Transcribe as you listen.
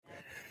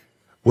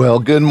Well,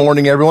 good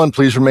morning, everyone.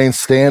 Please remain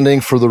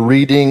standing for the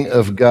reading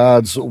of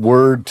God's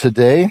Word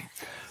today.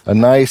 A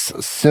nice,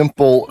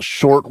 simple,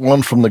 short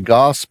one from the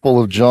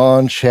Gospel of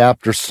John,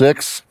 chapter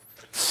 6.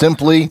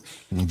 Simply,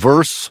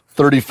 verse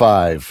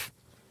 35.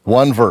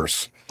 One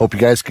verse. Hope you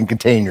guys can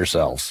contain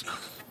yourselves.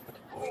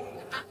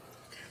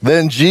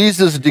 Then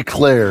Jesus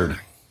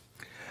declared,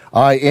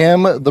 I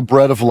am the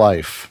bread of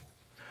life.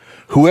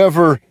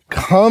 Whoever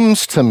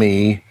comes to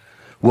me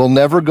will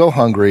never go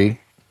hungry,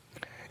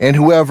 and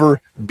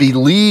whoever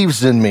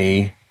believes in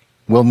me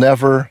will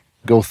never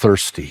go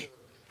thirsty.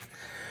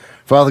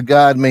 Father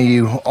God, may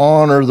you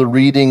honor the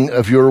reading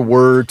of your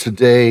word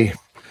today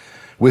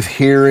with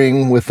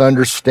hearing, with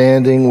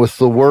understanding, with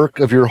the work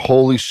of your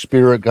Holy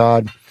Spirit,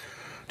 God,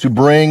 to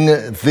bring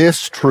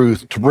this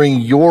truth, to bring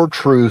your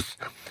truth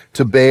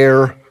to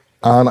bear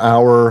on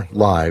our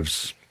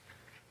lives.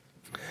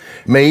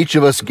 May each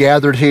of us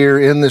gathered here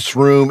in this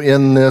room,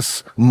 in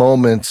this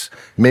moment,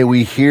 may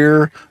we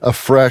hear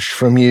afresh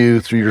from you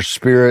through your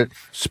Spirit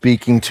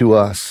speaking to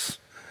us.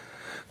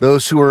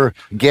 Those who are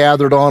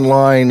gathered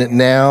online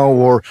now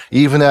or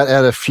even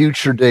at a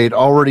future date,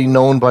 already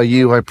known by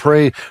you, I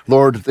pray,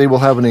 Lord, that they will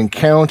have an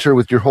encounter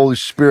with your Holy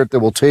Spirit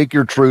that will take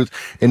your truth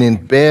and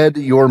embed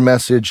your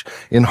message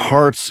in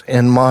hearts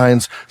and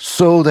minds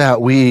so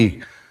that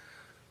we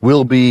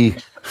will be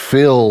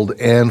filled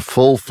and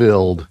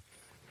fulfilled.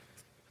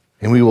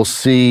 And we will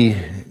see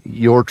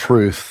your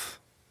truth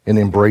and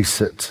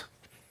embrace it.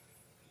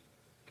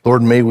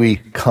 Lord, may we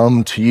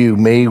come to you.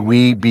 May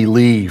we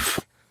believe.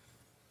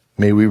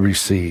 May we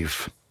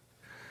receive.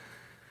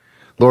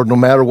 Lord, no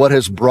matter what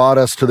has brought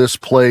us to this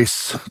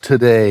place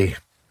today,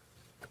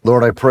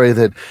 Lord, I pray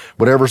that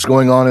whatever's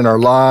going on in our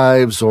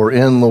lives or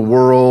in the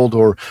world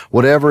or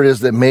whatever it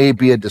is that may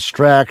be a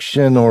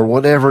distraction or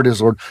whatever it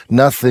is, Lord,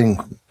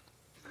 nothing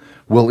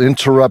will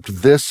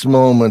interrupt this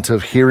moment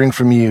of hearing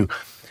from you.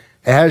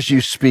 As you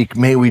speak,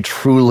 may we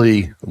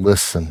truly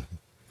listen.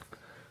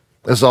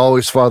 As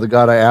always, Father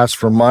God, I ask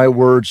for my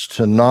words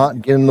to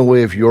not get in the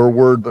way of your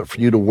word, but for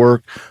you to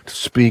work, to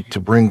speak, to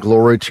bring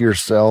glory to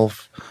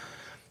yourself.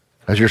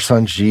 As your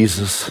Son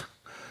Jesus,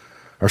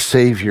 our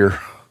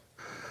Savior,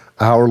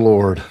 our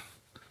Lord,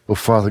 oh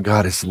Father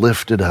God, is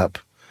lifted up.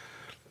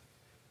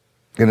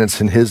 And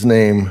it's in his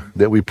name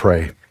that we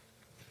pray.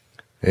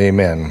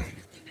 Amen.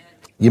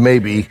 You may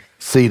be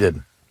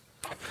seated.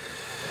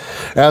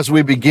 As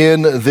we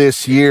begin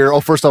this year,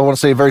 first I want to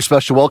say a very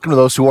special welcome to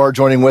those who are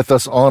joining with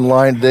us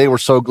online today. We're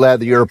so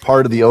glad that you're a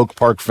part of the Oak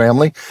Park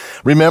family.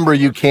 Remember,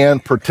 you can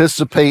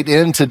participate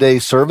in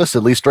today's service,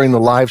 at least during the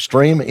live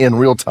stream in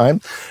real time,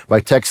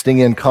 by texting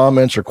in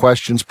comments or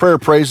questions, prayer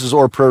praises,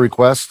 or prayer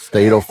requests to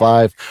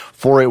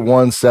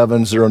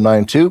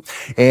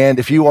 805-481-7092. And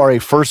if you are a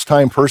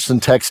first-time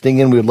person texting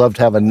in, we would love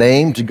to have a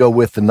name to go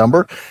with the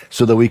number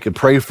so that we could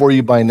pray for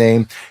you by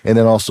name and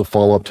then also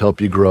follow up to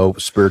help you grow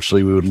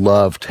spiritually. We would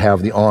love to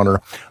have the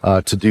honor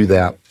to do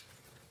that.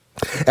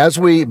 As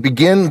we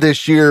begin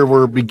this year,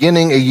 we're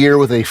beginning a year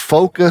with a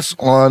focus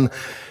on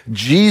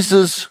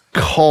Jesus'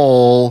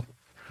 call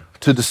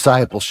to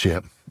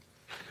discipleship.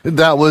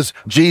 That was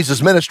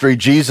Jesus' ministry.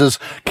 Jesus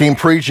came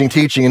preaching,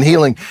 teaching, and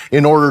healing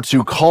in order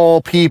to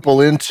call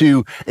people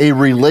into a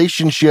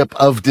relationship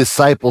of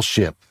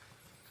discipleship.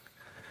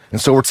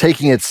 And so we're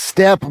taking it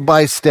step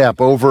by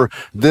step over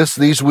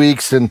these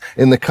weeks and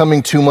in the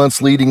coming 2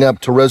 months leading up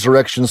to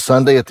Resurrection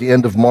Sunday at the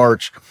end of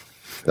March.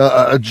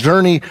 A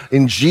journey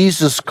in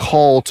Jesus'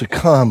 call to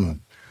come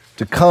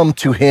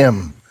to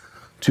him,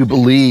 to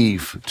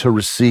believe, to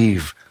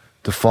receive,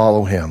 to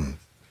follow him.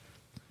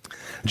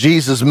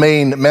 Jesus'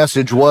 main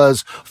message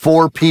was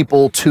for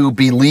people to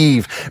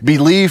believe.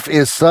 Belief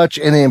is such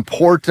an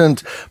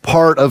important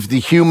part of the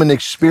human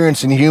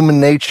experience and human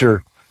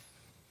nature.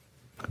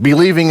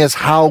 Believing is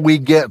how we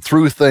get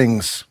through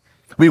things.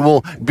 We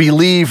will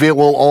believe it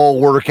will all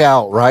work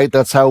out, right?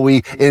 That's how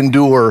we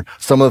endure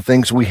some of the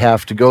things we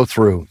have to go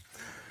through.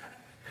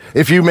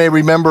 If you may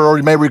remember or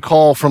you may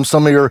recall from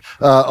some of your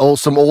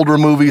some older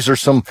movies or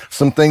some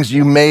things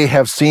you may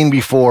have seen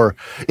before,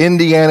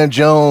 Indiana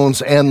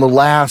Jones and the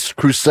Last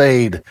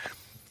Crusade.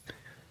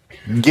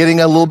 Getting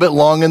a little bit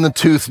long in the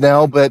tooth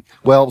now, but,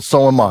 well,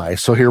 so am I.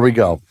 So here we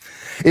go.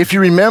 If you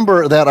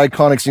remember that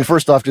iconic scene,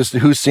 first off, just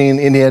who's seen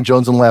Indiana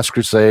Jones and the Last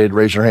Crusade?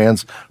 Raise your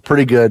hands.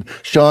 Pretty good.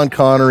 Sean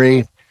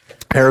Connery,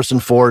 Harrison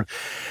Ford.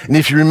 And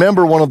if you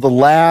remember one of the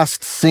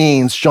last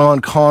scenes,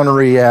 Sean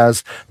Connery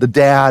as the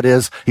dad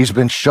he's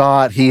been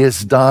shot, he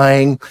is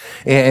dying,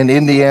 and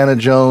Indiana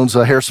Jones,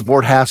 Harrison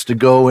Ford has to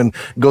go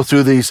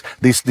through these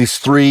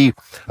three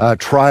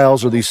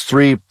trials or these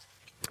three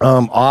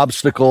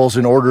obstacles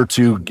in order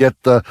to get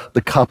the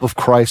cup of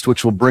Christ,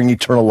 which will bring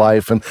eternal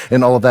life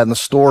and all of that in the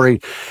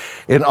story.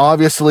 And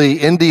obviously,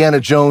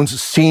 Indiana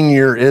Jones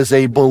Sr. is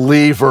a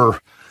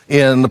believer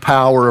in the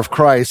power of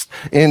Christ.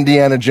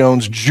 Indiana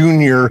Jones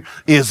Jr.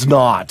 is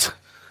not.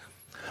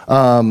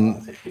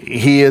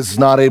 He is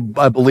not a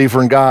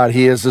believer in God.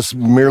 He is just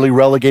merely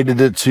relegated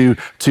it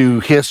to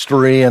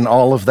history and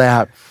all of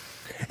that.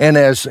 And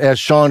as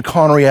Sean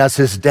Connery, as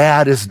his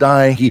dad is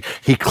dying,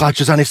 he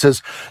clutches on, he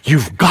says,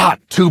 "You've got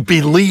to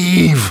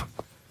believe."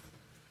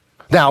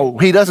 Now,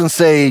 he doesn't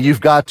say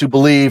you've got to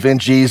believe in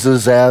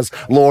Jesus as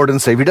Lord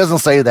and Savior. He doesn't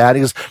say that.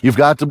 He says, you've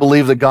got to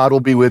believe that God will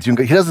be with you.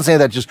 He doesn't say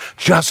that,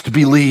 just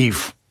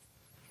believe.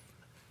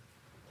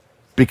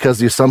 Because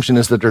the assumption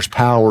is that there's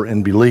power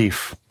in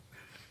belief.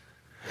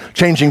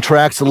 Changing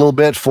tracks a little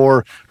bit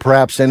for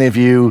perhaps any of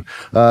you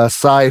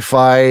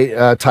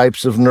sci-fi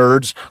types of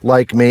nerds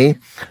like me.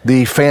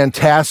 The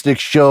fantastic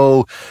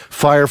show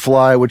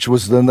Firefly, which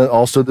was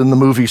also in the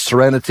movie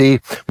Serenity.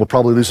 We'll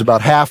probably lose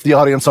about half the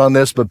audience on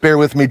this, but bear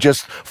with me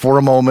just for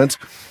a moment.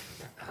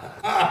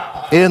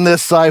 In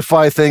this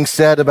sci-fi thing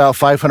set about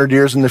 500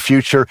 years in the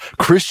future,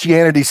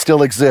 Christianity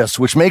still exists,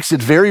 which makes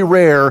it very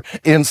rare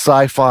in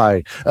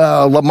sci-fi.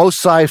 Most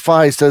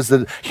sci-fi says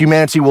that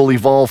humanity will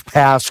evolve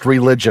past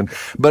religion,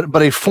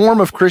 but a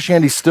form of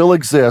Christianity still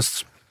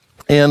exists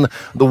in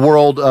the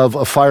world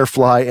of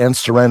Firefly and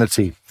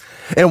Serenity.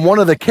 And one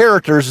of the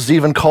characters is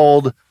even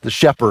called the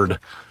Shepherd.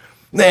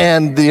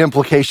 And the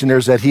implication there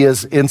is that he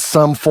is in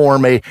some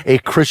form a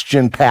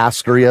Christian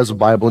pastor. He has a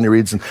Bible and he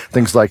reads and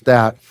things like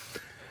that.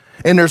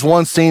 And there's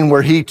one scene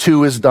where he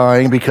too is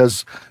dying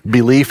because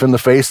belief in the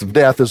face of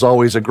death is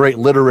always a great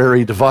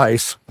literary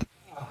device.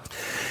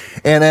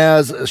 And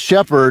as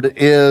Shepherd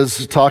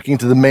is talking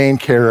to the main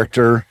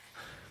character,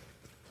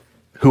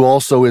 who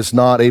also is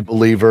not a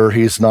believer,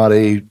 he's not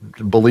a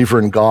believer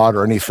in God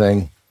or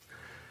anything,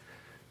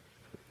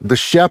 the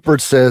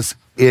Shepherd says,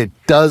 "It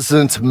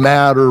doesn't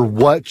matter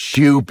what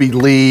you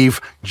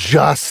believe,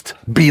 just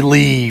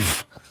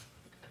believe."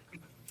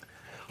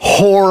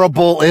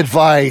 Horrible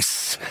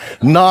advice,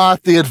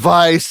 not the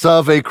advice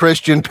of a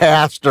Christian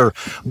pastor,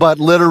 but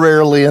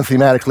literally and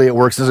thematically it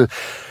works.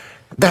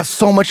 That's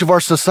so much of our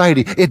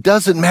society. It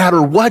doesn't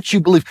matter what you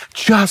believe,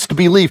 just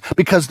believe,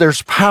 because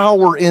there's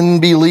power in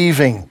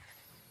believing.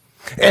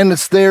 And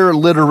it's there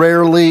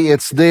literally,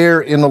 it's there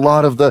in a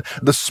lot of the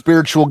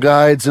spiritual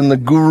guides and the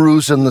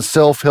gurus and the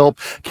self-help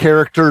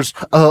characters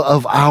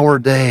of our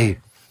day.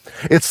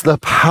 It's the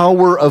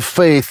power of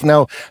faith.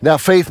 Now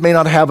faith may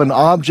not have an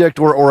object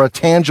or a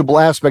tangible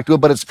aspect to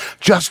it, but it's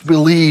just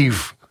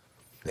believe.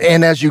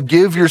 And as you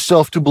give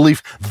yourself to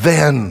belief,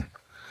 then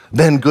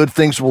good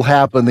things will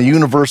happen. The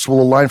universe will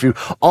align for you.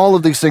 All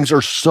of these things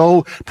are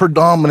so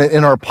predominant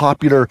in our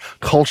popular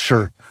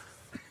culture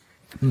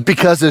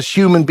because as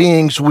human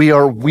beings, we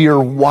are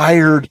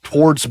wired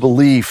towards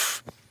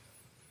belief.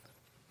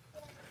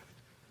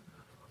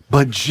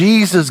 But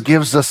Jesus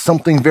gives us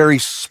something very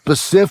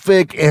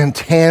specific and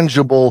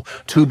tangible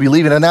to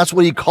believe in. And that's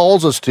what he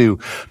calls us to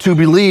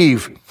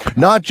believe,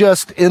 not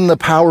just in the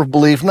power of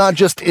belief, not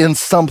just in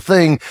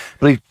something,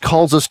 but he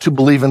calls us to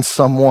believe in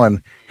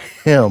someone,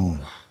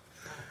 him.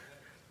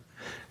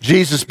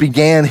 Jesus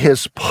began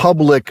his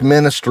public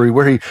ministry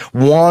where he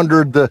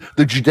wandered the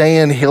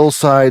Judean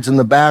hillsides and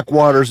the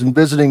backwaters and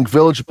visiting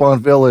village upon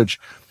village.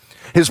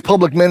 His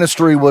public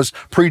ministry was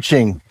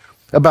preaching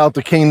about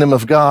the kingdom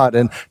of God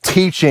and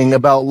teaching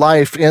about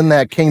life in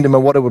that kingdom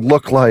and what it would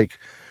look like.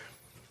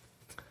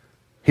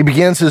 He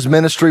begins his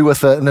ministry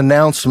with an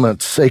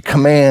announcement, a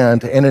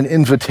command, and an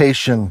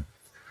invitation.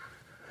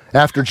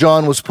 After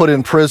John was put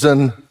in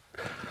prison,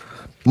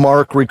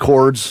 Mark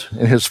records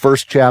in his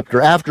first chapter,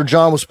 after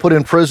John was put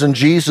in prison,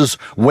 Jesus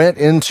went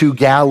into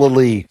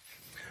Galilee,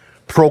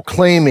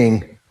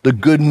 proclaiming the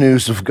good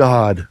news of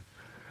God.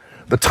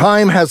 The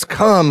time has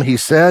come, he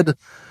said.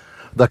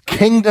 The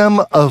kingdom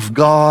of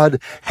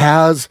God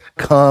has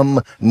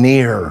come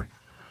near.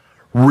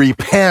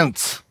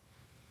 Repent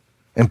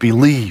and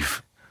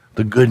believe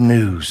the good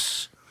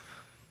news.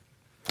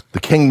 The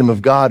kingdom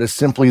of God is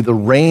simply the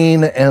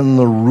reign and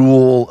the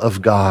rule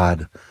of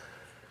God.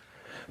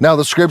 Now,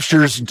 the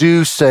scriptures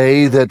do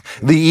say that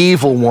the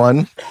evil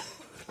one,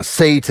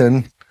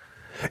 Satan,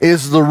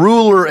 is the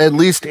ruler, at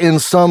least in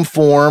some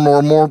form,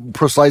 or more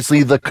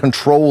precisely, the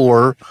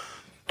controller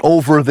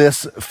over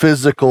this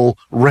physical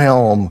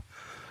realm.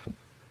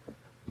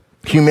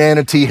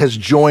 Humanity has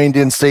joined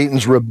in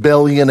Satan's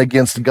rebellion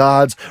against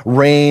God's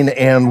reign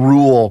and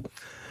rule.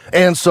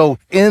 And so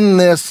in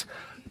this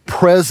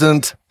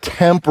present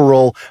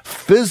temporal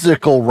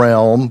physical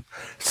realm,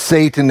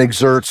 Satan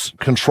exerts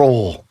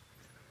control.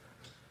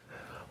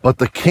 But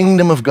the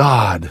kingdom of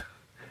God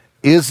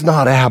is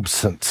not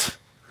absent.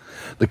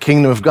 The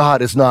kingdom of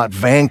God is not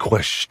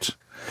vanquished.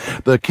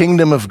 The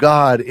kingdom of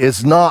God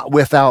is not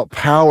without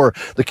power.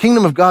 The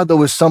kingdom of God,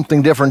 though, is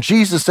something different.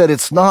 Jesus said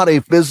it's not a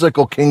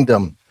physical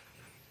kingdom.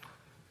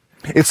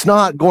 It's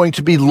not going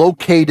to be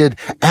located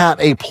at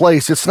a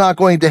place. It's not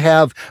going to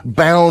have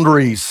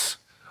boundaries.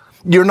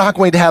 You're not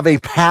going to have a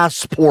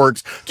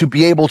passport to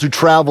be able to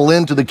travel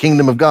into the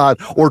kingdom of God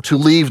or to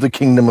leave the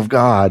kingdom of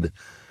God.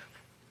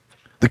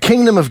 The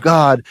kingdom of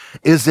God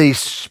is a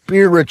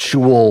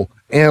spiritual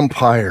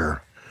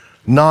empire,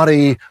 not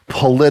a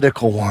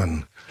political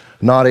one,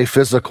 not a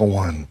physical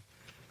one.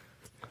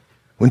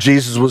 When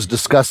Jesus was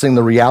discussing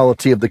the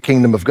reality of the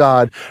kingdom of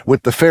God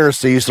with the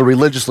Pharisees, the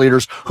religious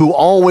leaders, who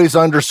always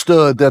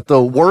understood that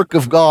the work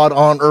of God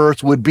on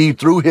earth would be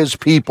through his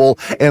people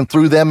and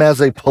through them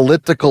as a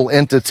political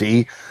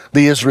entity,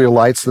 the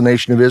Israelites, the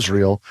nation of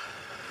Israel,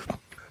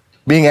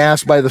 being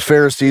asked by the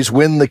Pharisees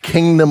when the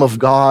kingdom of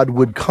God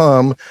would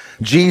come,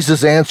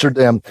 Jesus answered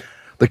them,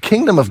 "The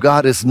kingdom of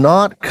God is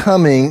not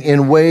coming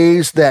in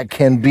ways that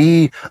can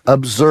be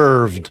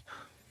observed,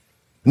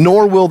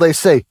 nor will they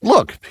say,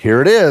 'Look,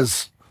 here it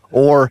is,'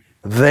 or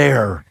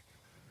 'there.'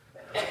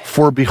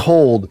 For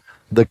behold,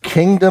 the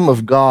kingdom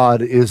of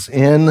God is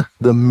in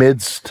the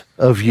midst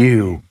of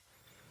you."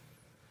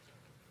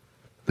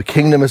 The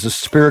kingdom is a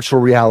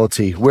spiritual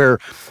reality where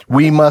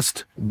we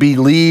must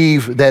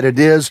believe that it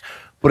is,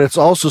 but it's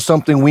also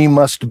something we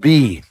must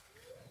be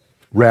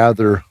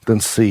rather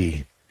than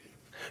see.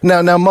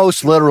 Now,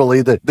 most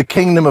literally, the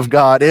kingdom of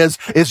God is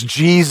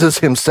Jesus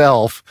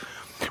himself.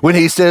 When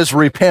he says,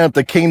 "Repent,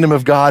 the kingdom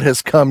of God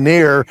has come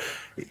near,"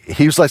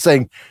 he was like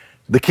saying,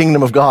 the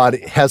kingdom of God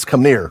has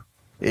come near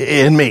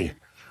in me.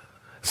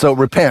 So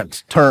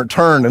repent,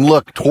 turn and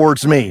look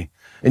towards me,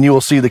 and you will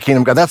see the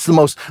kingdom of God. That's the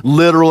most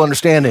literal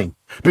understanding,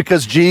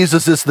 because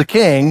Jesus is the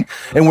king,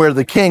 and where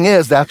the king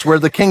is, that's where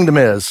the kingdom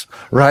is,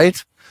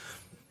 right?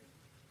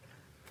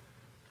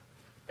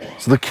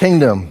 So the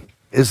kingdom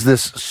is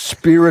this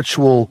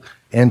spiritual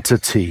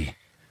entity,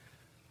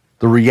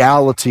 the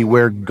reality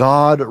where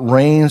God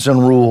reigns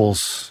and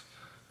rules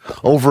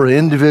over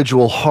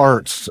individual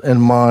hearts and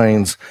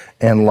minds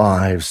and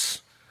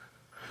lives.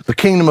 The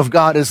kingdom of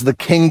God is the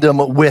kingdom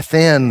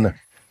within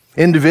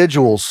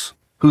individuals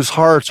whose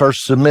hearts are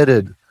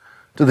submitted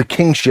to the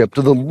kingship,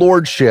 to the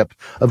lordship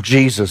of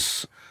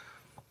Jesus.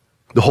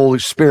 The Holy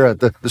Spirit,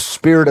 the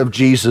Spirit of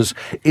Jesus,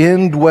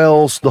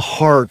 indwells the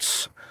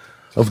hearts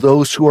of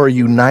those who are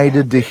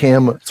united to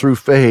him through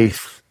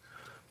faith.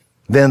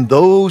 Then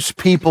those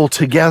people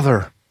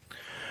together,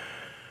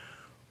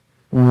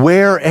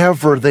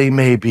 wherever they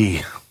may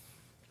be,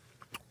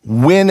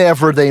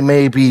 whenever they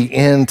may be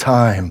in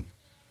time,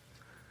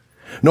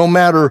 no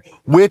matter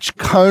which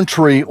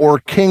country or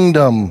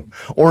kingdom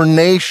or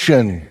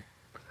nation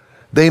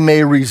they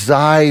may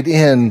reside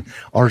in,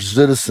 are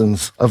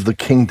citizens of the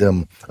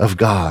kingdom of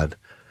God.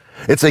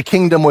 It's a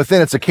kingdom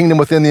within. It's a kingdom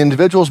within the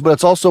individuals, but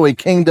it's also a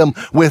kingdom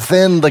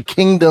within the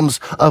kingdoms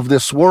of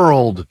this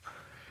world.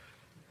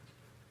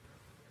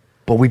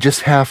 But we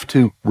just have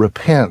to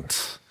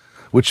repent,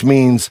 which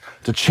means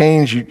to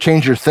change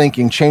your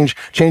thinking, change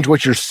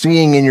what you're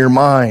seeing in your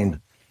mind,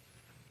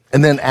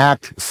 and then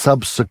act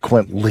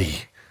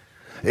subsequently.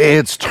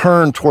 It's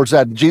turned towards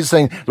that. Jesus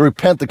saying,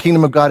 "Repent, the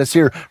kingdom of God is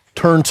here.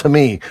 Turn to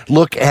me,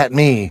 look at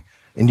me,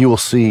 and you will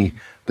see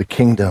the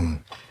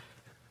kingdom."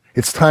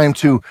 It's time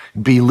to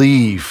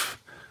believe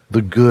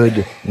the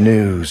good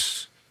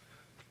news.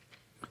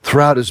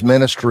 Throughout his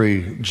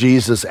ministry,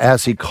 Jesus,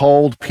 as he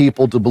called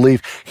people to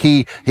believe,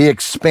 he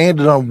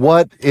expanded on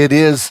what it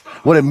is,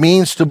 what it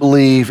means to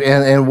believe,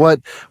 and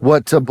what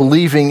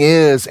believing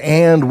is,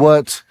 and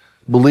what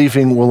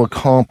believing will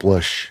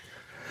accomplish.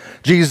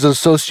 Jesus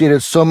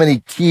associated so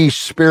many key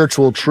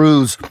spiritual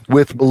truths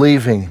with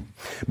believing.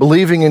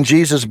 Believing in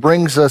Jesus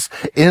brings us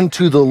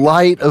into the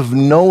light of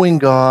knowing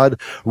God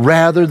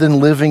rather than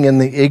living in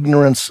the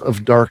ignorance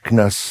of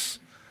darkness.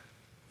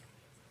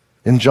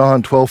 In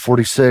John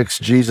 12:46,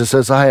 Jesus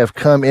says, "I have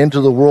come into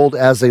the world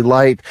as a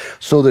light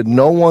so that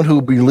no one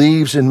who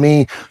believes in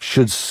me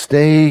should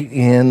stay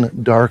in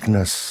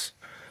darkness."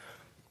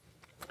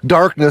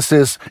 Darkness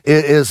is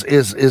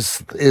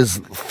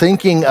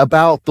thinking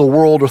about the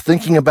world or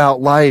thinking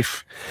about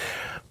life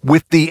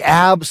with the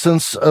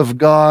absence of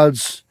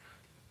God's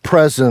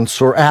presence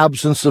or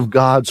absence of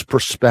God's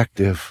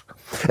perspective.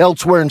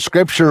 Elsewhere in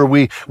Scripture,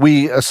 we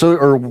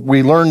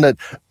learn that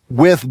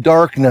with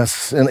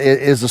darkness and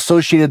it is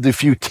associated the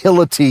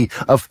futility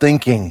of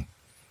thinking,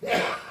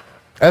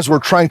 as we're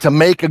trying to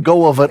make a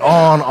go of it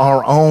on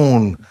our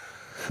own.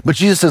 But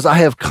Jesus says, "I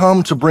have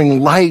come to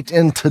bring light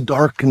into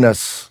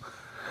darkness."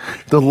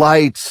 The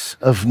light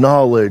of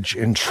knowledge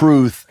and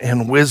truth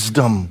and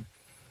wisdom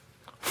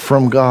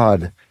from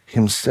God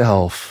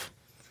himself.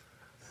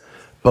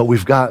 But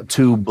we've got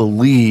to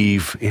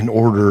believe in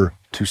order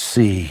to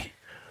see.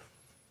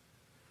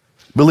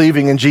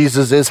 Believing in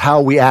Jesus is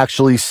how we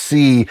actually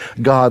see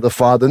God the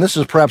Father. And this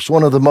is perhaps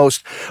one of the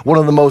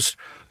most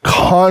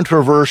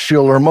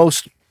controversial or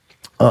most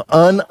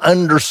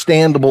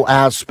ununderstandable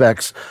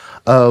aspects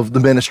of the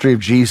ministry of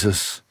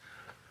Jesus.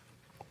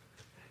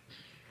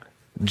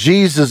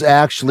 Jesus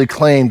actually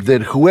claimed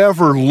that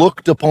whoever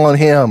looked upon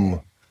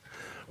him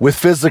with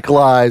physical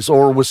eyes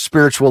or with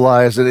spiritual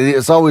eyes, and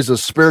it's always a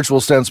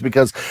spiritual sense,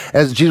 because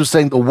as Jesus was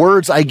saying, "The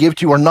words I give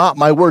to you are not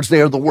my words,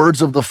 they are the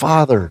words of the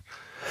Father.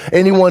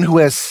 Anyone who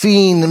has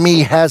seen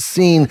me has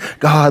seen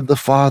God the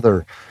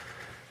Father."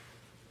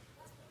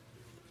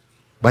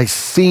 By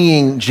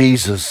seeing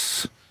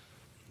Jesus,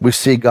 we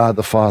see God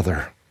the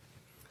Father.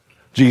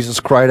 Jesus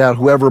cried out,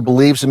 "Whoever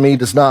believes in me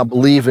does not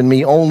believe in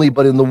me only,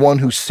 but in the one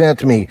who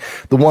sent me.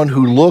 The one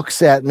who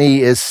looks at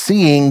me is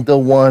seeing the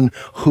one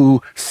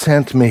who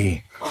sent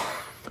me."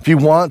 If you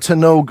want to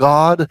know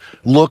God,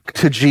 look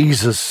to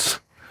Jesus.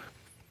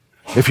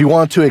 If you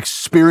want to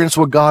experience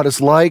what God is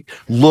like,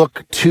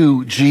 look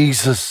to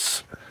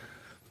Jesus.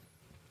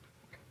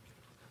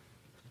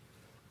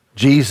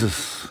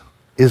 Jesus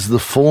is the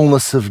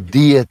fullness of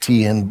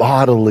deity in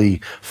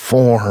bodily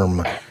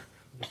form.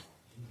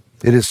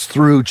 It is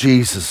through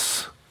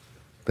Jesus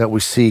that we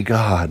see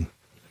God.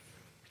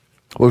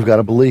 We've got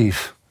to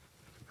believe.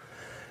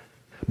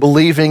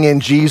 Believing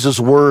in Jesus'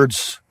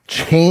 words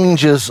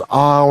changes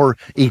our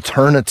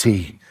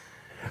eternity.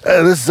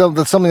 This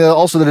is something that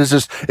also that is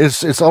just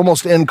it's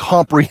almost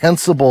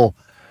incomprehensible.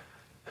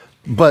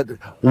 But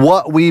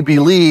what we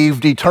believe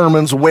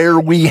determines where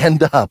we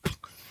end up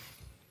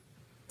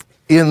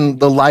in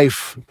the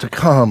life to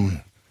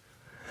come.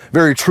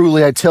 Very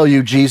truly, I tell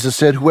you, Jesus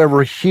said,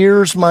 whoever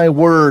hears my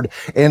word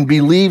and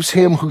believes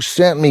him who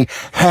sent me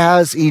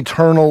has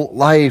eternal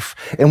life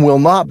and will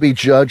not be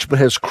judged, but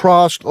has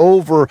crossed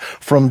over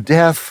from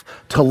death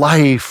to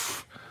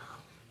life.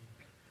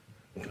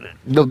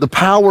 The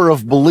power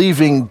of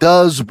believing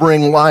does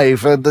bring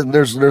life.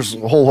 There's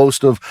a whole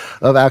host of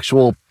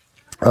actual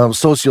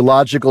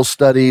sociological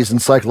studies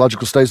and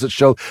psychological studies that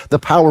show the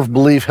power of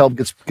belief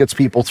gets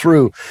people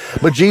through.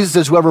 But Jesus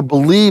says, whoever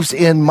believes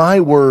in my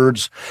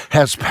words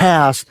has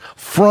passed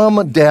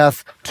from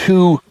death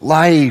to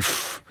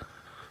life.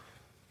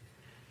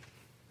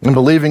 And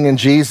believing in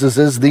Jesus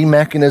is the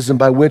mechanism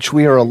by which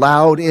we are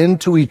allowed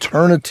into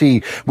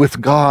eternity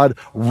with God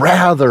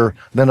rather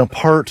than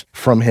apart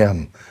from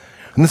him.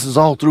 And this is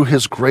all through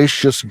his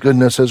gracious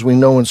goodness, as we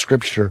know in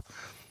Scripture.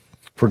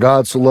 For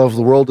God so loved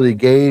the world that he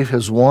gave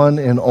his one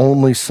and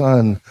only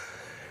Son,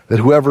 that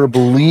whoever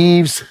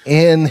believes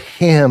in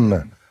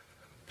him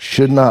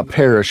should not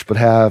perish but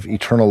have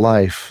eternal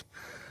life.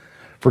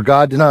 For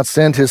God did not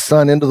send his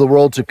Son into the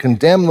world to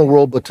condemn the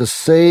world, but to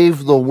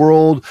save the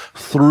world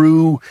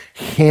through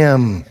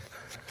him.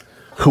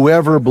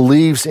 Whoever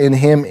believes in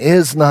him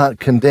is not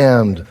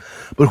condemned,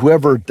 but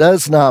whoever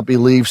does not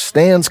believe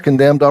stands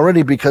condemned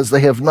already, because they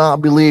have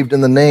not believed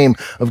in the name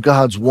of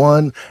God's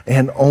one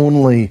and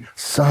only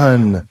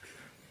Son.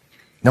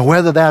 Now,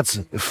 whether that's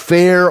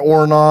fair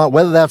or not,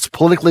 whether that's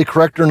politically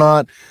correct or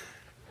not,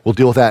 we'll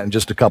deal with that in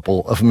just a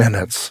couple of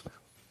minutes.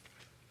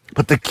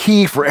 But the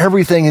key for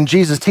everything in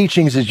Jesus'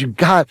 teachings is you've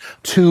got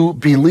to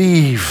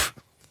believe.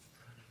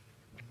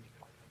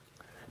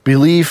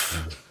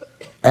 Belief,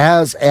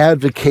 as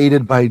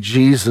advocated by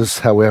Jesus,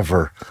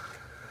 however,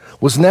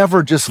 was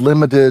never just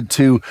limited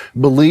to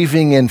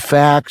believing in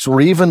facts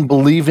or even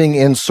believing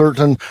in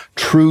certain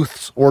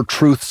truths or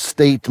truth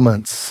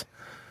statements.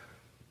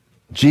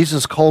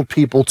 Jesus called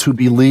people to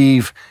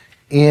believe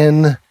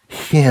in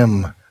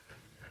him,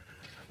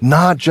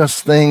 not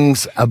just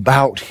things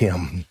about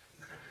him.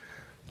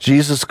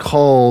 Jesus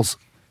calls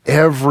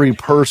every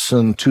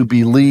person to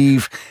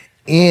believe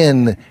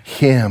in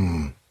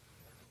him.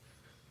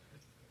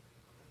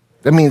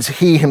 That means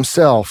he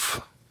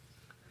himself,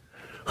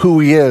 who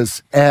he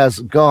is as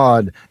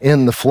God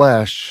in the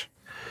flesh,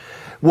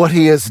 what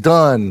he has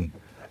done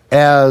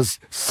as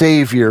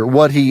Savior,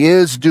 what he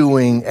is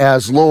doing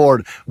as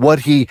Lord, what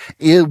he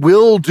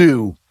will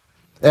do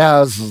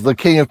as the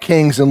King of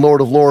Kings and Lord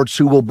of Lords,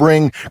 who will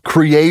bring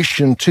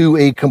creation to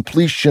a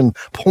completion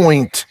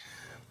point.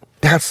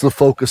 That's the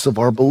focus of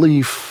our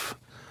belief.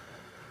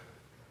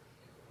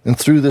 And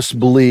through this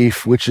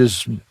belief, which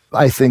is,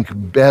 I think,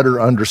 better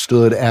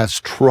understood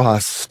as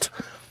trust,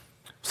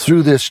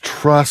 through this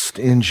trust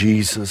in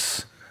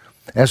Jesus,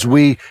 as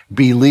we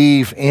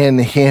believe in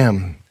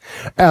him,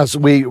 as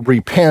we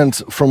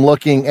repent from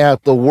looking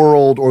at the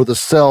world or the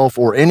self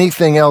or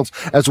anything else,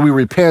 as we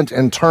repent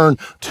and turn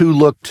to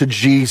look to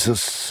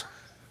Jesus,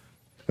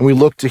 and we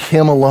look to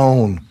him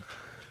alone,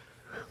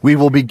 we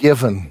will be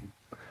given.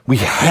 We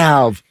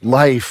have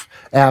life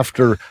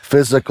after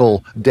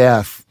physical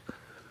death.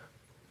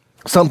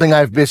 Something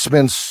I've just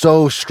been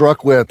so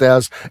struck with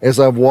as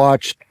I've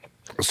watched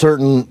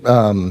certain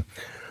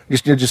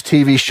just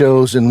TV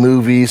shows and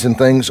movies and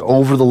things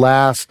over the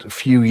last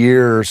few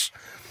years,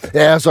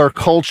 as our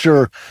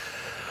culture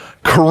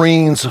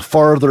careens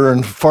farther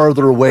and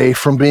farther away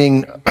from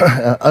being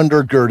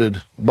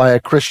undergirded by a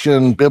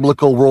Christian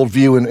biblical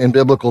worldview and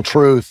biblical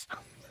truth.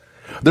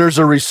 There's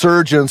a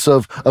resurgence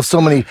of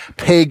so many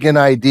pagan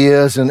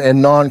ideas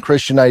and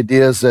non-Christian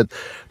ideas that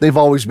they've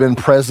always been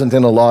present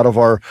in a lot of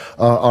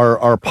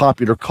our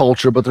popular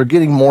culture, but they're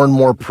getting more and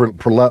more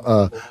prevalent.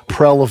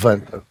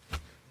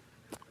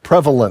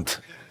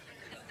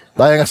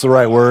 I think that's the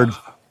right word.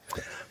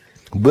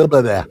 Blah,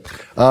 blah, blah.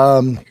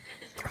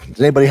 Does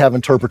anybody have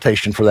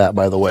interpretation for that,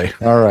 by the way?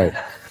 All right.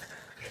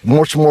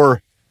 Much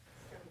more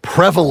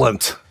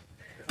prevalent.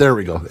 There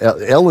we go.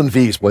 L and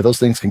V's, boy, those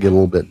things can get a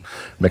little bit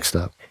mixed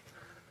up.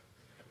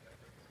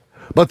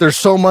 But there's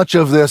so much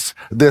of this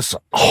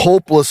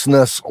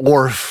hopelessness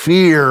or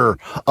fear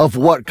of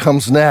what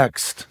comes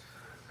next.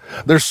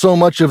 There's so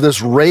much of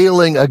this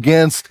railing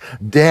against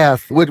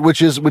death,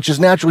 which is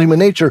natural human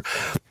nature.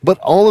 But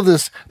all of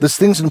these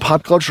things in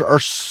pop culture are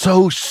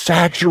so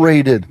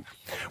saturated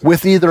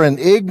with either an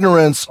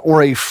ignorance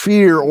or a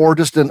fear or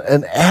just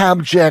an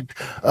abject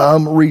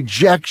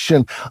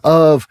rejection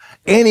of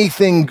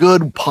anything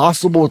good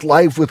possible with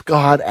life with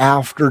God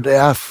after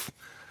death.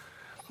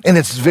 And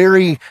it's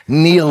very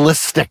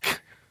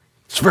nihilistic.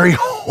 It's very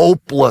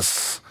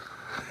hopeless.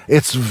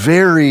 It's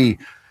very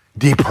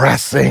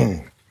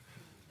depressing.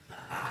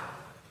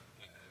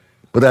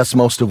 But that's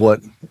most of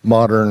what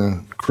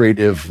modern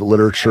creative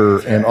literature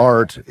and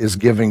art is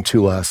giving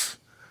to us.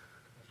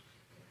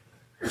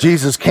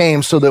 Jesus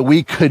came so that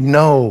we could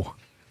know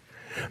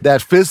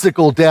that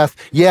physical death,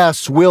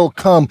 yes, will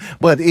come,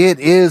 but it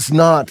is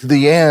not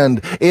the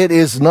end. It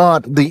is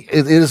not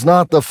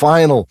the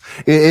final.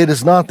 It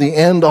is not the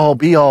end all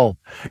be all.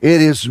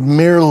 It is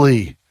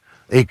merely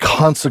a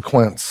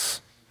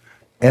consequence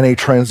and a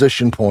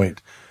transition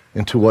point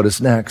into what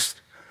is next.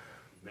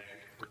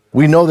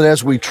 We know that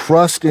as we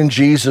trust in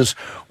Jesus,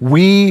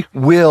 we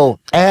will,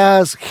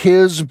 as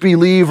his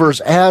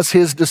believers, as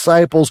his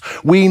disciples,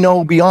 we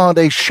know beyond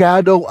a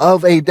shadow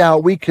of a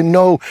doubt. We can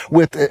know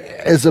with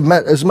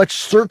as much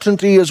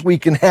certainty as we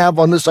can have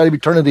on this side of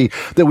eternity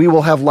that we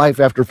will have life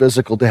after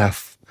physical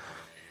death.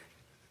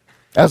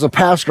 As a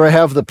pastor, I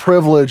have the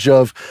privilege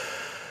of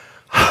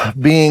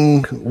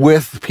being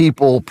with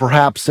people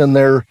perhaps in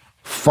their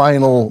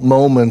final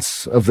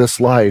moments of this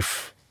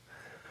life.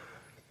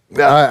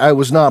 I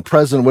was not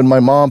present when my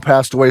mom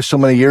passed away so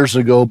many years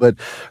ago, but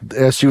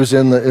as she was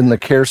in the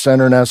care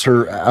center and as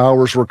her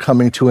hours were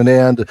coming to an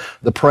end,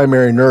 the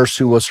primary nurse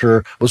who was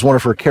one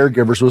of her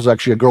caregivers was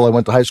actually a girl I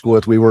went to high school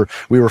with. We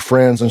were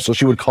friends, and so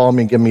she would call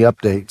me and give me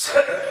updates.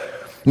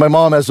 My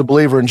mom, as a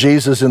believer in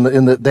Jesus, in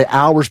the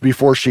hours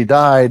before she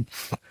died,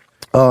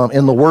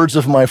 in the words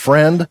of my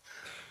friend,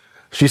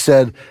 she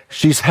said,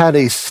 "She's had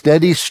a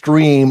steady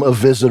stream of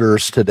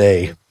visitors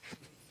today."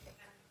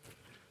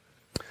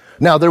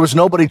 Now, there was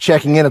nobody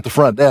checking in at the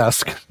front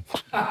desk,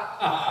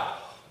 but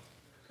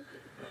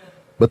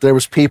there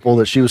was people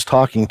that she was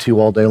talking to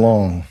all day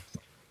long.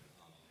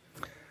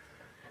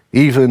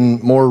 Even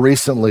more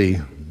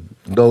recently,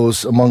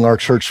 those among our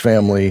church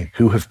family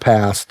who have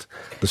passed,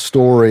 the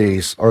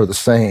stories are the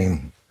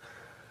same.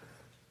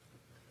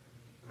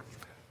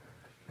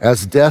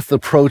 As death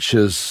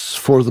approaches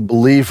for the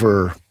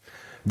believer,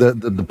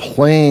 the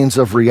planes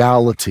of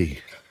reality,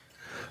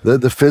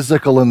 the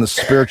physical and the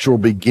spiritual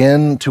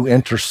begin to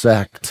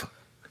intersect.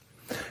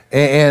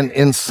 And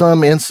in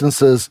some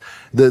instances,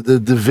 the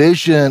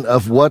division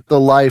of what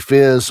the life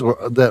is, or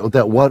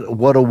that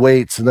what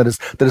awaits and that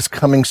is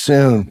coming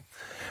soon,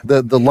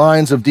 the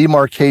lines of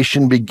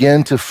demarcation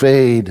begin to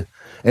fade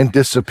and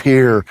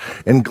disappear,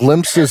 and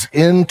glimpses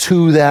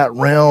into that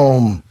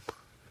realm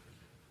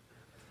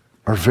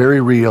are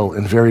very real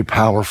and very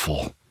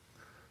powerful.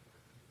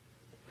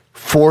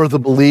 For the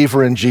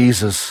believer in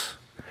Jesus,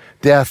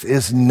 death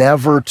is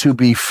never to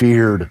be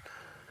feared.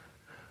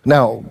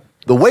 Now,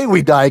 the way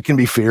we die can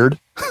be feared.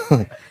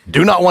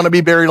 Do not want to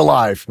be buried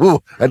alive.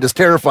 Ooh, that just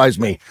terrifies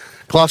me.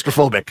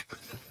 Claustrophobic.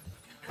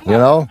 You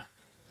know?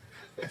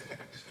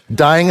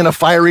 Dying in a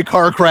fiery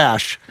car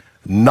crash.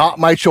 Not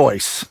my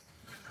choice.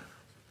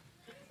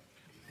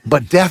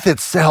 But death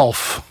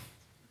itself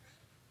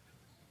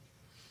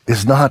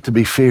is not to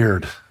be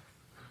feared.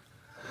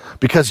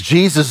 Because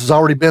Jesus has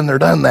already been there,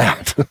 done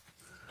that.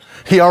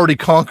 He already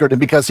conquered, and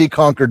because he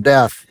conquered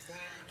death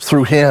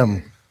through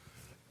him,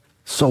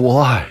 so will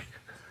I.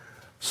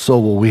 So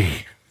will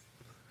we.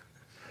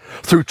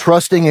 Through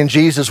trusting in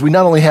Jesus, we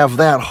not only have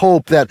that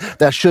hope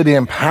that should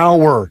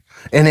empower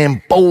and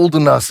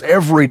embolden us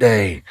every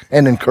day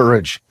and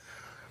encourage.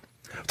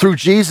 Through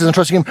Jesus and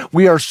trusting him,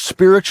 we are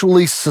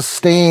spiritually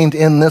sustained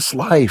in this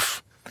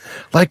life.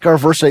 Like our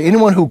verse says,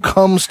 anyone who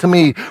comes to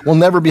me will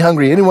never be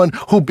hungry. Anyone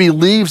who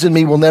believes in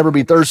me will never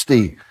be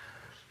thirsty.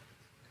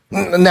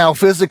 Now,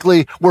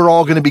 physically, we're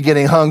all going to be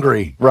getting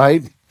hungry,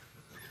 right?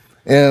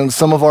 And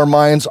some of our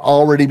minds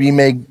already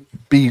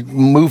be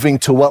moving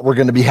to what we're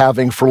going to be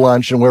having for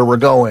lunch and where we're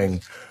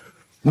going.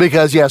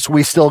 Because, yes,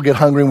 we still get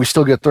hungry and we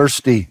still get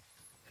thirsty.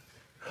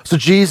 So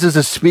Jesus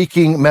is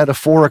speaking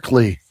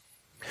metaphorically.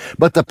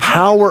 But the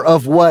power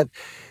of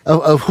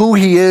who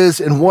he is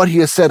and what he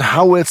has said,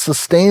 how it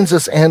sustains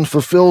us and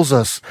fulfills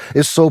us,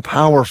 is so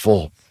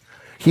powerful.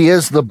 He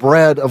is the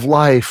bread of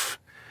life.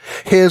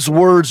 His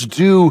words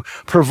do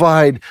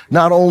provide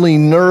not only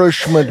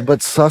nourishment,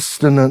 but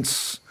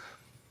sustenance.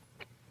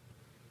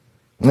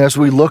 And as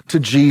we look to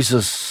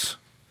Jesus,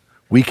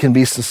 we can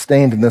be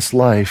sustained in this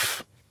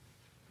life.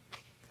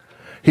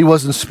 He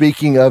wasn't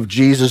speaking of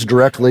Jesus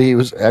directly. He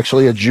was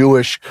actually a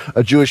Jewish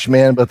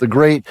man, but the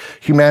great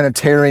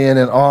humanitarian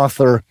and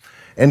author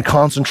and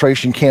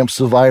concentration camp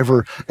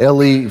survivor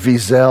Elie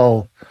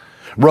Wiesel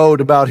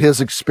wrote about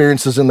his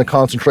experiences in the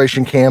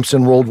concentration camps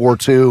in World War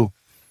II.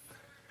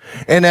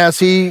 And as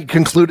he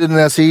concluded and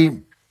as he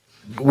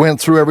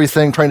went through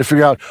everything, trying to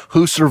figure out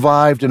who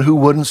survived and who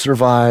wouldn't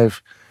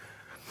survive,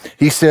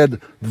 he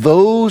said,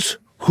 those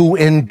who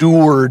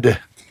endured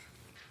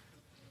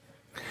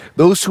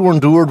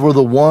were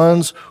the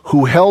ones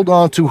who held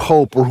on to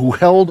hope or who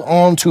held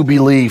on to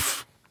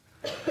belief.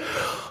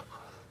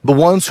 The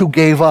ones who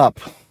gave up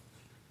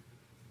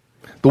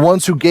the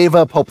ones who gave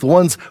up hope, the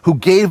ones who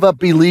gave up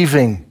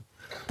believing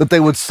that they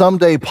would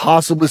someday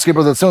possibly escape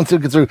or that someone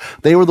would get through,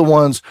 they were the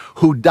ones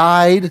who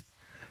died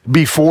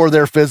before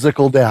their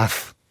physical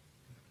death.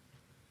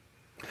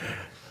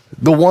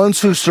 The ones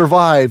who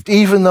survived,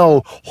 even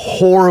though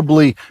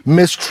horribly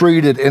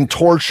mistreated and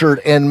tortured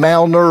and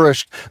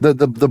malnourished,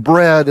 the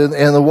bread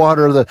and the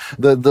water,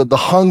 the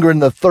hunger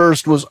and the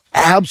thirst was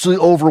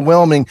absolutely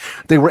overwhelming.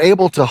 They were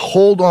able to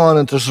hold on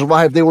and to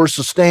survive. They were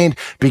sustained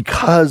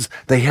because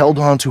they held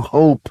on to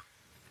hope.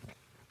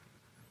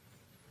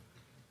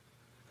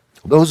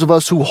 Those of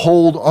us who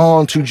hold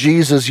on to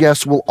Jesus,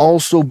 yes, will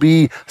also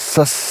be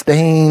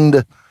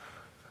sustained,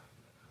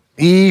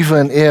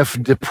 even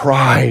if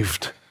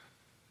deprived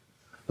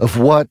of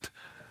what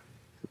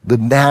the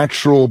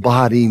natural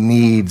body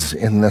needs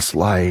in this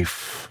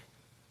life.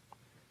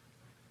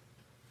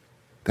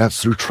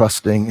 That's through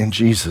trusting in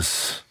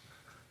Jesus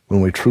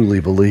when we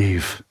truly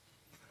believe.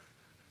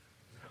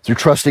 Through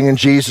trusting in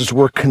Jesus,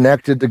 we're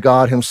connected to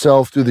God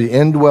himself through the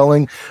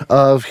indwelling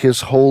of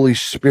his Holy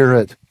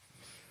Spirit.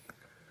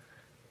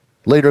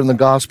 Later in the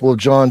Gospel of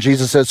John,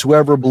 Jesus says,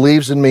 "Whoever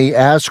believes in me,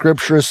 as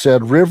Scripture has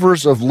said,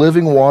 rivers of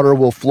living water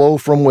will flow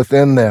from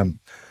within them."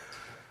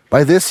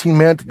 By this he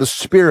meant the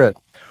Spirit,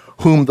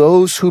 whom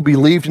those who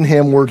believed in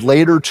him were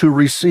later to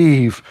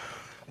receive.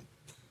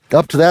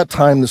 Up to that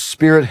time, the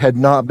Spirit had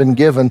not been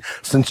given,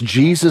 since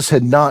Jesus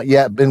had not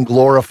yet been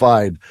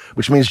glorified,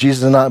 which means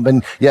Jesus had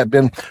not yet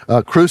been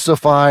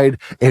crucified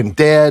and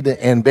dead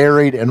and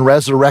buried and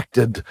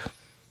resurrected.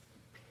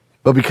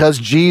 But because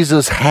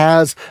Jesus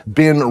has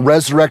been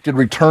resurrected,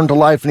 returned to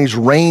life, and he's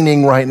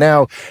reigning right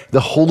now,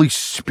 the Holy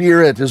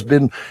Spirit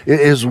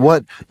is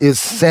what is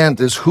sent,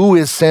 is who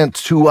is sent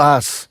to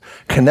us,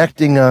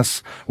 connecting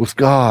us with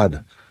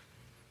God.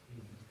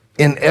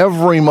 In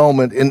every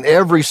moment, in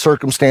every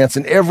circumstance,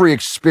 in every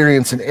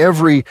experience, in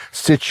every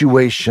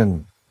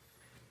situation.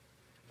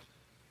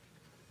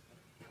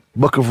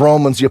 Book of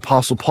Romans, the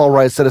Apostle Paul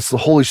writes that it's the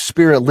Holy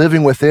Spirit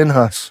living within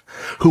us,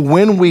 who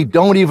when we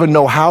don't even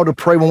know how to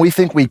pray, when we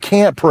think we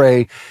can't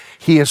pray,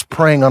 he is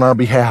praying on our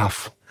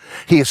behalf.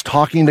 He is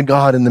talking to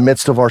God in the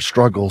midst of our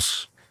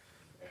struggles.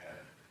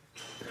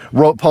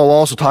 Paul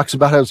also talks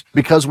about how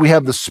because we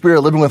have the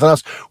Spirit living within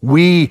us,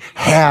 we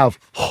have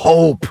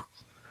hope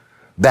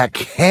that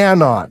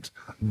cannot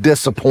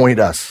disappoint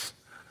us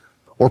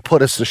or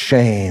put us to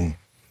shame.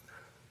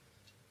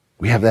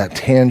 We have that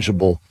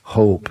tangible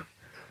hope.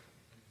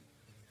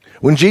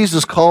 When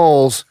Jesus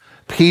calls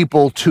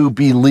people to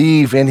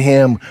believe in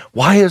him,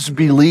 why is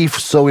belief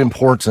so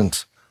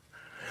important?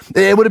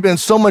 It would have been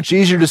so much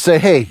easier to say,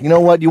 hey, you know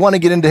what? You want to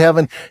get into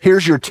heaven?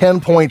 Here's your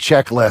 10-point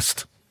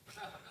checklist.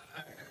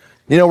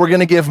 You know, we're going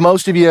to give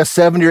most of you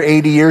 70 or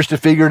 80 years to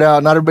figure it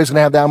out. Not everybody's going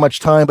to have that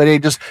much time, but hey,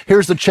 just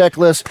here's the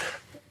checklist.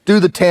 Do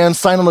the 10,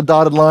 sign on the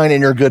dotted line,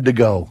 and you're good to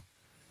go.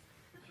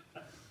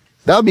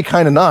 That would be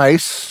kind of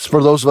nice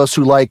for those of us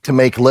who like to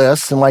make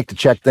lists and like to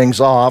check things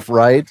off,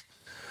 right?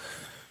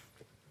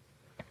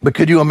 But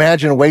could you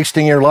imagine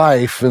wasting your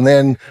life and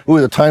then,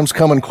 the time's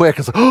coming quick.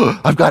 It's like, oh,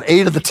 I've got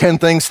 8 of the 10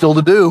 things still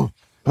to do.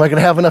 Am I going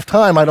to have enough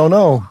time? I don't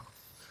know.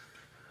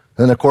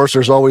 And of course,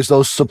 there's always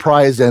those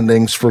surprise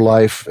endings for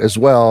life as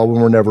well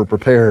when we're never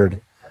prepared.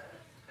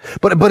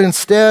 But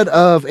instead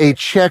of a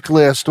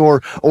checklist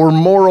or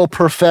moral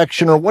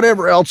perfection or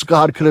whatever else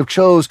God could have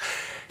chose,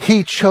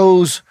 he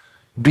chose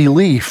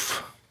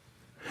belief.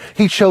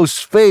 He chose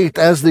faith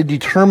as the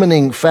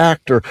determining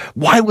factor.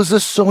 Why was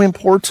this so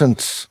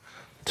important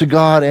to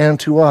God and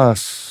to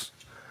us?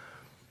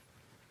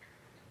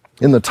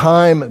 In the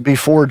time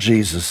before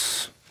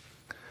Jesus,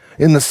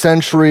 in the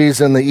centuries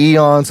and the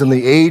eons and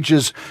the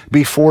ages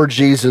before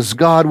Jesus,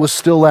 God was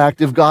still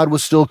active. God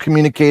was still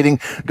communicating.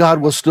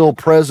 God was still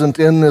present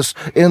in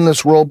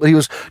this world, but he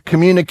was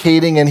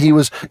communicating and he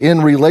was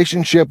in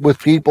relationship with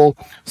people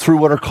through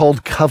what are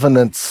called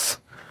covenants.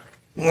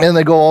 And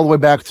they go all the way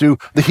back through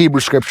the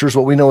Hebrew Scriptures,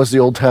 what we know as the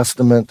Old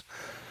Testament.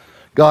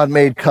 God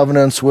made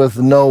covenants with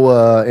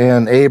Noah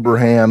and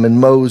Abraham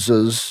and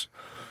Moses.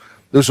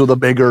 Those were the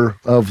bigger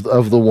of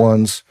the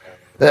ones.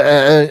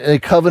 A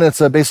covenant's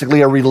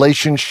basically a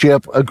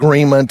relationship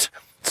agreement.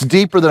 It's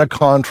deeper than a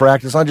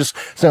contract. It's not just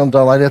sound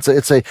like it's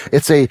a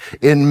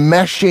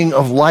enmeshing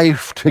of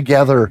life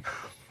together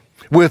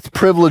with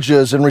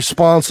privileges and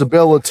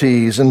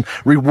responsibilities and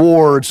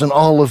rewards and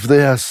all of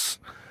this.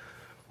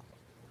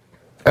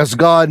 As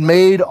God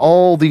made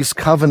all these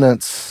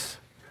covenants,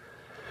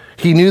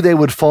 he knew they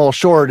would fall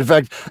short. In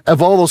fact,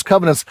 of all those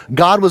covenants,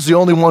 God was the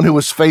only one who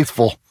was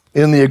faithful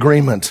in the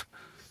agreement.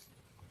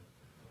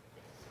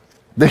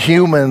 The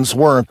humans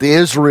weren't. The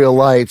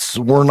Israelites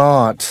were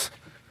not.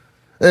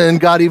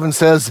 And God even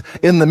says,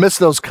 in the midst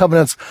of those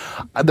covenants,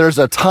 there's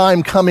a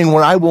time coming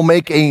where I will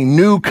make a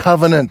new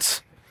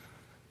covenant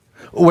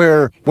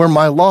where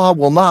my law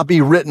will not be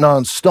written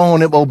on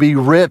stone. It will be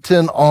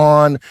written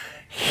on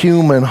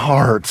human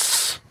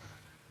hearts.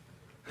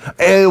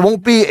 It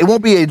won't be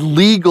a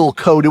legal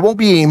code. It won't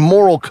be a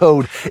moral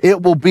code.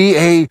 It will be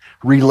a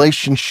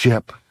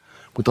relationship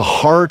with the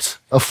heart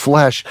of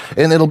flesh.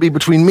 And it'll be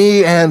between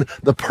me and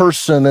the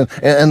person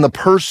and the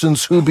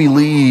persons who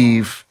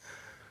believe.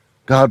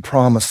 God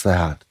promised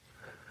that.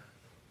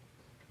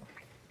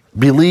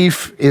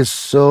 Belief is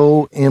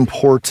so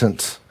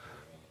important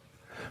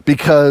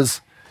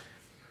because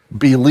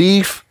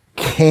belief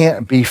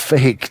can't be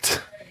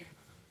faked.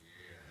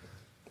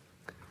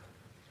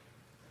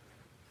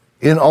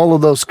 In all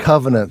of those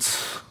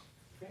covenants,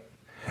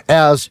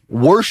 as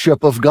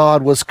worship of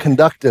God was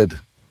conducted,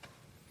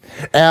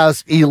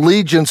 as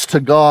allegiance to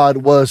God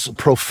was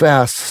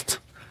professed,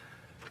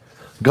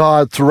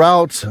 God,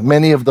 throughout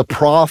many of the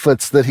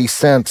prophets that he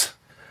sent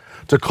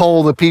to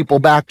call the people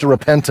back to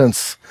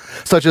repentance,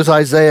 such as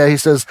Isaiah, he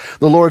says,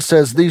 the Lord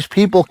says, these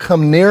people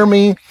come near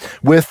me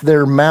with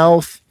their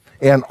mouth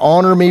and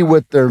honor me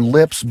with their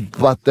lips,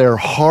 but their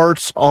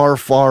hearts are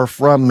far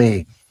from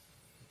me.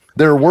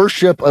 Their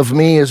worship of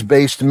me is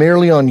based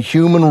merely on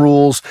human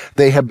rules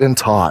they have been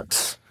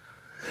taught.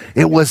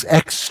 It was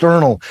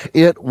external.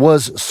 It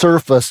was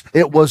surface.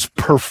 It was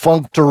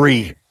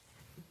perfunctory.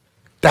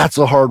 That's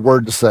a hard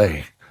word to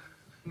say.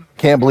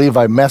 Can't believe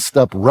I messed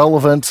up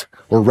relevant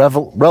or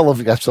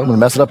relevant. I'm going to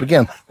mess it up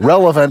again.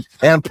 Relevant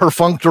and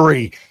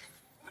perfunctory.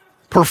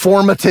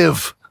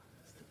 Performative.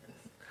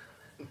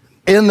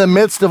 In the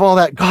midst of all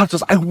that, God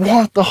says, I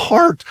want the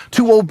heart.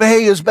 To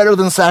obey is better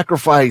than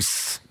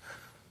sacrifice.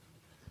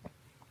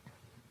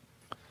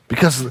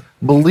 Because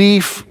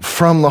belief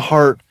from the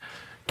heart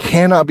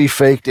cannot be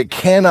faked. It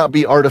cannot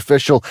be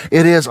artificial.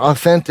 It is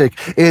authentic.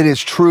 It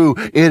is true.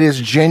 It is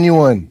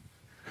genuine.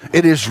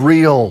 It is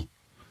real.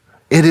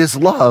 It is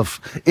love.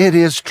 It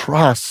is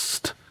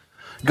trust.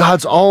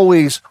 God's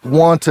always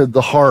wanted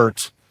the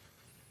heart.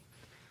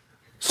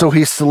 So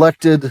he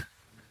selected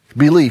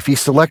belief. He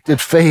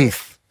selected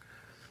faith.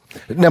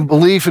 Now,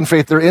 belief and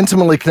faith, they're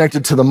intimately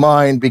connected to the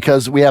mind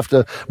because we have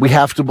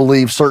to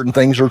believe certain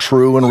things are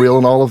true and real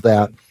and all of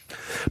that.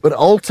 But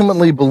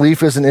ultimately,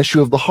 belief is an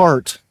issue of the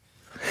heart.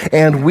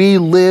 And we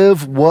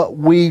live what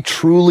we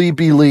truly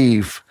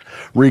believe,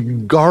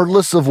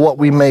 regardless of what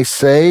we may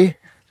say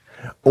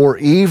or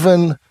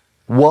even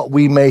what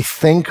we may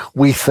think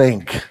we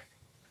think.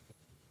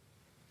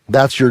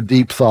 That's your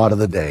deep thought of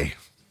the day.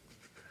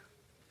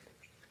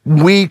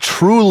 We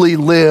truly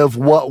live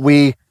what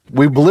we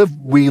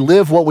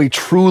live what we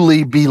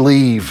truly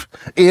believe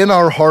in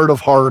our heart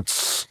of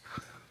hearts.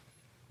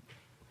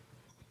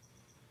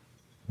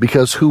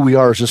 Because who we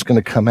are is just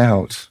going to come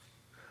out.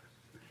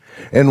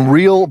 And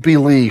real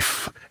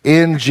belief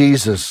in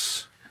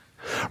Jesus,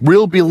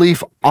 real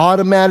belief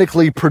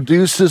automatically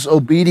produces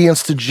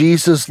obedience to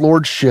Jesus'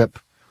 lordship.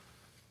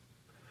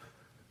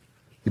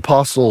 The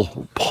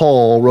Apostle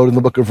Paul wrote in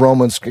the book of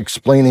Romans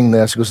explaining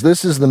this. He goes,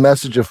 this is the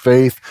message of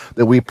faith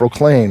that we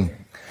proclaim.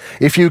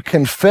 If you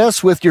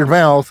confess with your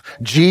mouth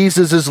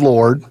Jesus is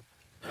Lord,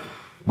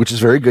 which is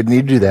very good, you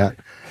need to do that,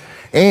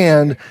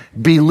 and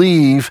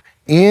believe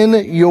in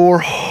your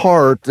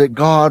heart that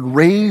God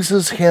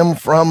raises him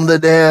from the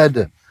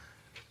dead,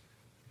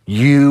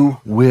 you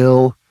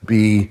will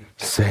be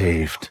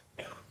saved.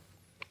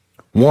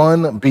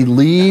 One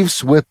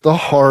believes with the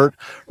heart,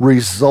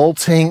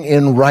 resulting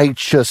in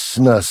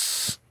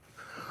righteousness,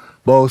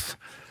 both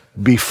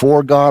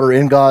before God or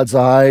in God's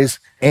eyes,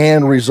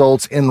 and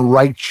results in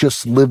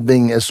righteous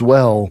living as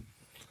well.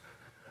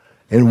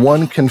 And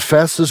one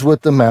confesses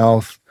with the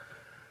mouth,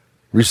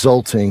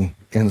 resulting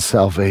in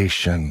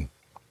salvation.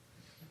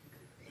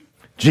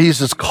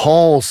 Jesus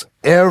calls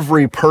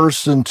every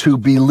person to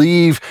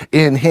believe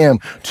in him,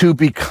 to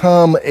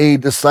become a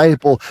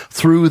disciple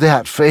through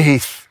that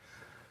faith.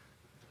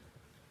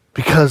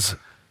 Because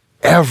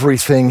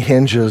everything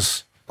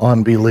hinges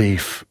on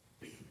belief.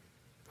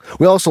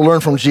 We also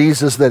learn from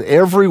Jesus that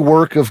every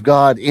work of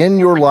God in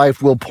your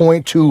life will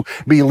point to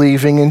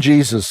believing in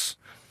Jesus.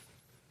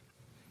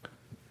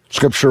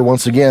 Scripture,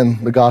 once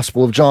again, the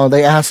Gospel of John,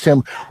 they asked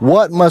him,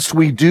 what must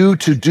we do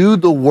to do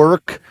the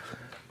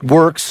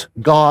works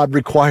God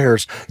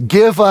requires?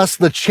 Give us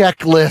the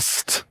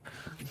checklist.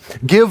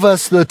 Give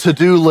us the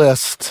to-do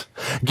list.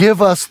 Give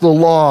us the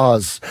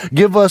laws.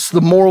 Give us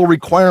the moral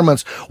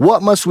requirements.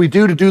 What must we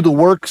do to do the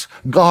works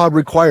God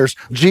requires?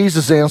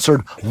 Jesus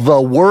answered,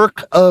 the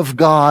work of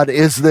God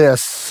is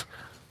this,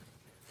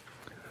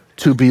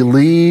 to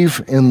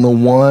believe in the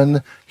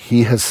one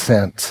he has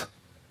sent.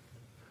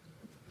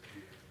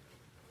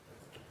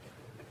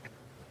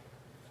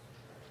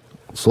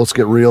 So let's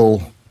get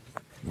real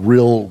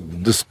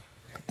just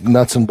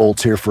nuts and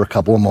bolts here for a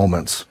couple of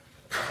moments.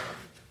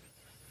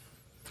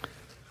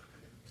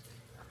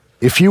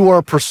 If you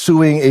are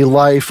pursuing a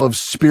life of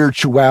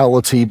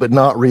spirituality but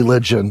not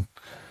religion,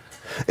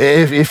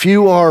 if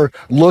you are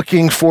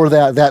looking for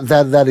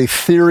that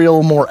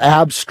ethereal, more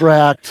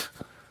abstract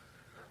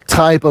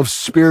type of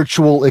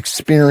spiritual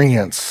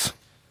experience,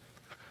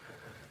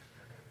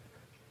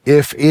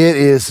 if it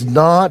is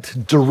not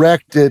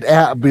directed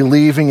at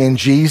believing in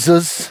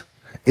Jesus,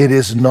 it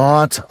is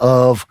not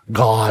of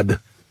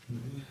God.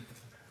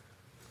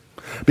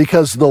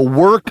 Because the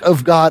work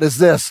of God is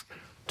this,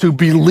 to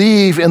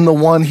believe in the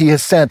one he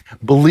has sent.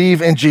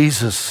 Believe in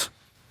Jesus.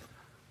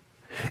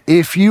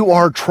 If you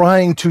are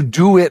trying to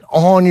do it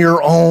on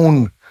your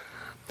own,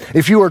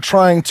 if you are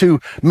trying to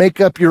make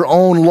up your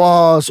own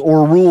laws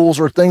or rules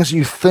or things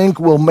you think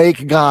will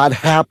make God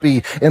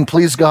happy and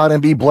please God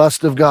and be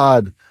blessed of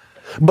God,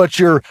 but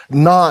you're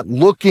not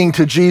looking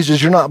to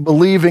Jesus, you're not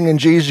believing in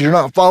Jesus, you're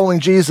not following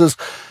Jesus,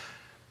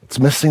 it's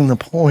missing the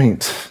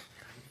point.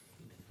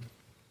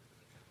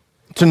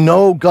 To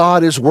know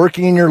God is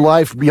working in your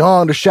life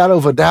beyond a shadow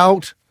of a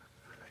doubt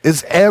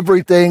is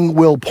everything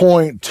will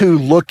point to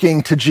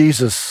looking to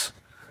Jesus.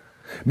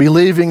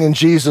 Believing in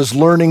Jesus,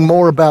 learning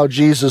more about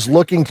Jesus,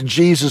 looking to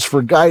Jesus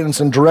for guidance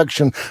and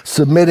direction,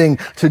 submitting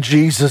to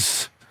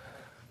Jesus.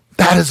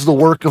 That is the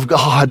work of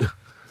God.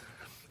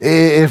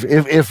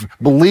 If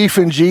belief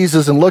in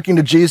Jesus and looking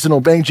to Jesus and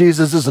obeying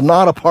Jesus is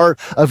not a part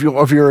of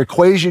your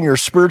equation, your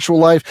spiritual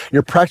life,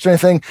 your practice,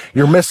 anything,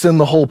 you're missing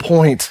the whole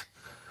point.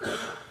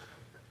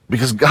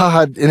 Because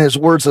God, in his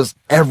word, says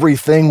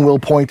everything will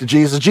point to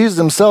Jesus. Jesus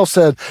himself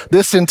said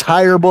this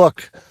entire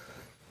book,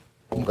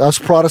 us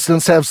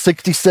Protestants have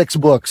 66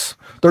 books,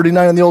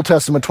 39 in the Old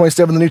Testament,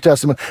 27 in the New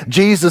Testament.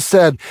 Jesus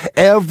said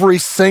every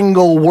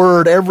single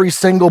word, every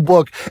single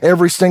book,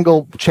 every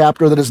single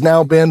chapter that has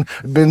now been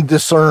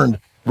discerned.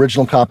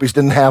 Original copies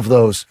didn't have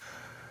those.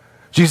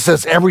 Jesus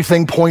says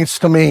everything points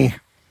to me.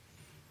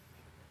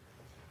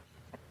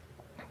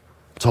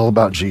 It's all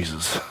about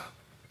Jesus.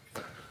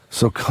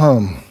 So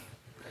come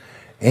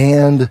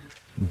and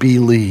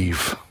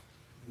believe.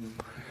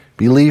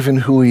 Believe in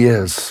who he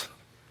is.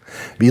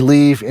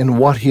 Believe in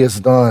what he has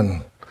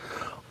done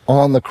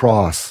on the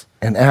cross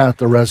and at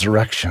the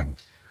resurrection.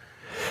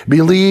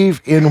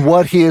 Believe in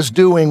what he is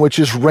doing, which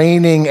is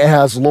reigning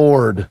as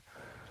Lord.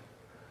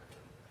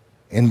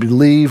 And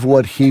believe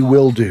what he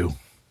will do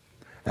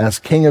as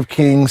King of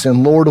Kings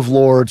and Lord of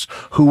Lords,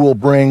 who will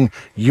bring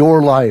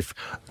your life,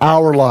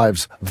 our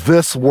lives,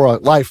 this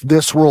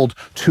world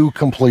to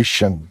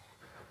completion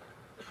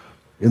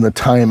in the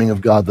timing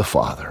of God the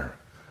Father.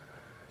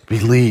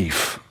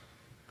 Believe.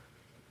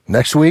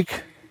 Next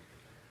week,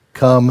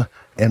 come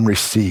and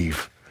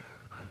receive.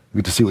 We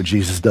get to see what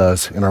Jesus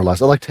does in our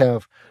lives. I'd like to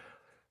have